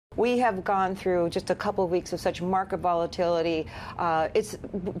We have gone through just a couple of weeks of such market volatility. It's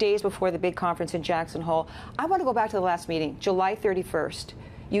days before the big conference in Jackson Hole. I want to go back to the last meeting, July 31st.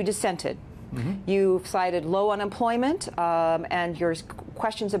 You dissented. You've cited low unemployment and your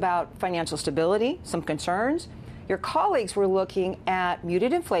questions about financial stability, some concerns. Your colleagues were looking at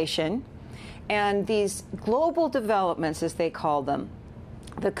muted inflation and these global developments, as they call them,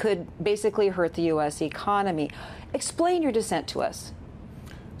 that could basically hurt the U.S. economy. Explain your dissent to us.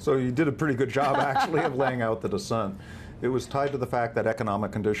 So you did a pretty good job, actually, of laying out the dissent. It was tied to the fact that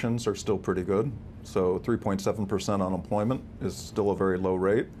economic conditions are still pretty good. So 3.7% unemployment is still a very low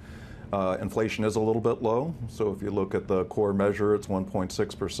rate. Inflation is a little bit low. So if you look at the core measure, it's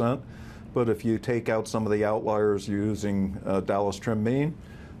 1.6%. But if you take out some of the outliers using Dallas trim mean,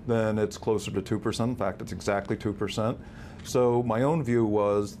 then it's closer to 2%. In fact, it's exactly 2%. So my own view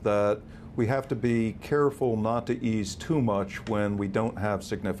was that we have to be careful not to ease too much when we don't have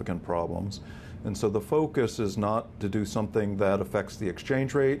significant problems. And so the focus is not to do something that affects the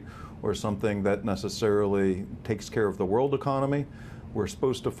exchange rate or something that necessarily takes care of the world economy. We're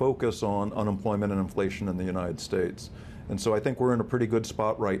supposed to focus on unemployment and inflation in the United States. And so I think we're in a pretty good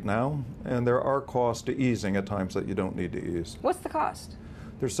spot right now. And there are costs to easing at times that you don't need to ease. What's the cost?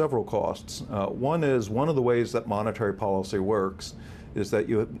 There's several costs. One of the ways that monetary policy works is that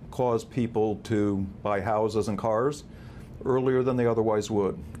you cause people to buy houses and cars earlier than they otherwise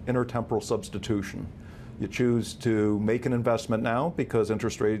would. Intertemporal substitution. You choose to make an investment now because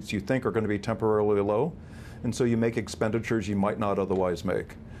interest rates you think are going to be temporarily low, and so you make expenditures you might not otherwise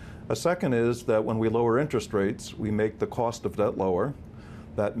make. A second is that when we lower interest rates, we make the cost of debt lower.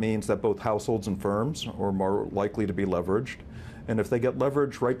 That means that both households and firms are more likely to be leveraged. And if they get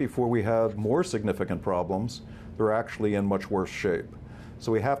leveraged right before we have more significant problems, they're actually in much worse shape.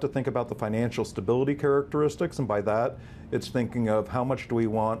 So we have to think about the financial stability characteristics, and by that, it's thinking of how much do we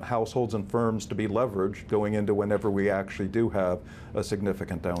want households and firms to be leveraged going into whenever we actually do have a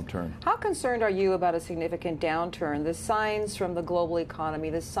significant downturn. How concerned are you about a significant downturn? The signs from the global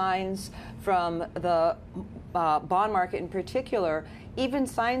economy, the signs from the bond market in particular, even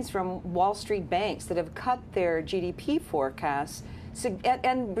signs from Wall Street banks that have cut their GDP forecasts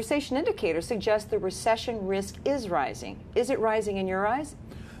and recession indicators suggest the recession risk is rising. Is it rising in your eyes?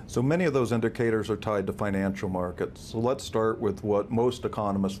 So many of those indicators are tied to financial markets. So let's start with what most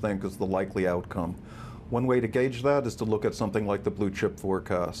economists think is the likely outcome. One way to gauge that is to look at something like the blue chip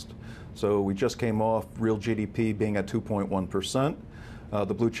forecast. So we just came off real GDP being at 2.1%.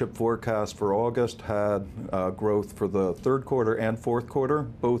 The blue chip forecast for August had growth for the third quarter and fourth quarter,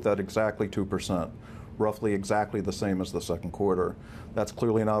 both at exactly 2%, roughly exactly the same as the second quarter. That's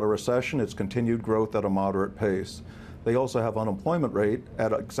clearly not a recession. It's continued growth at a moderate pace. They also have unemployment rate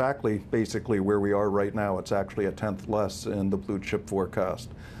at exactly basically where we are right now. It's actually a tenth less in the blue chip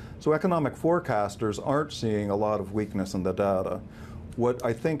forecast. So economic forecasters aren't seeing a lot of weakness in the data. What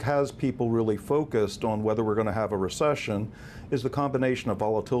I think has people really focused on whether we're going to have a recession is the combination of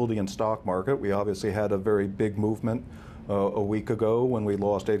volatility in stock market. We obviously had a very big movement a week ago when we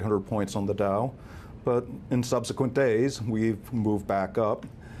lost 800 points on the Dow. But in subsequent days, we've moved back up.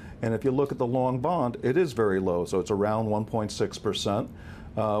 And if you look at the long bond, it is very low, so it's around 1.6%.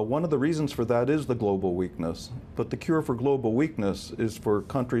 One of the reasons for that is the global weakness. But the cure for global weakness is for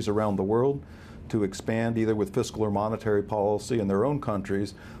countries around the world to expand either with fiscal or monetary policy in their own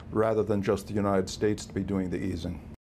countries, rather than just the United States to be doing the easing.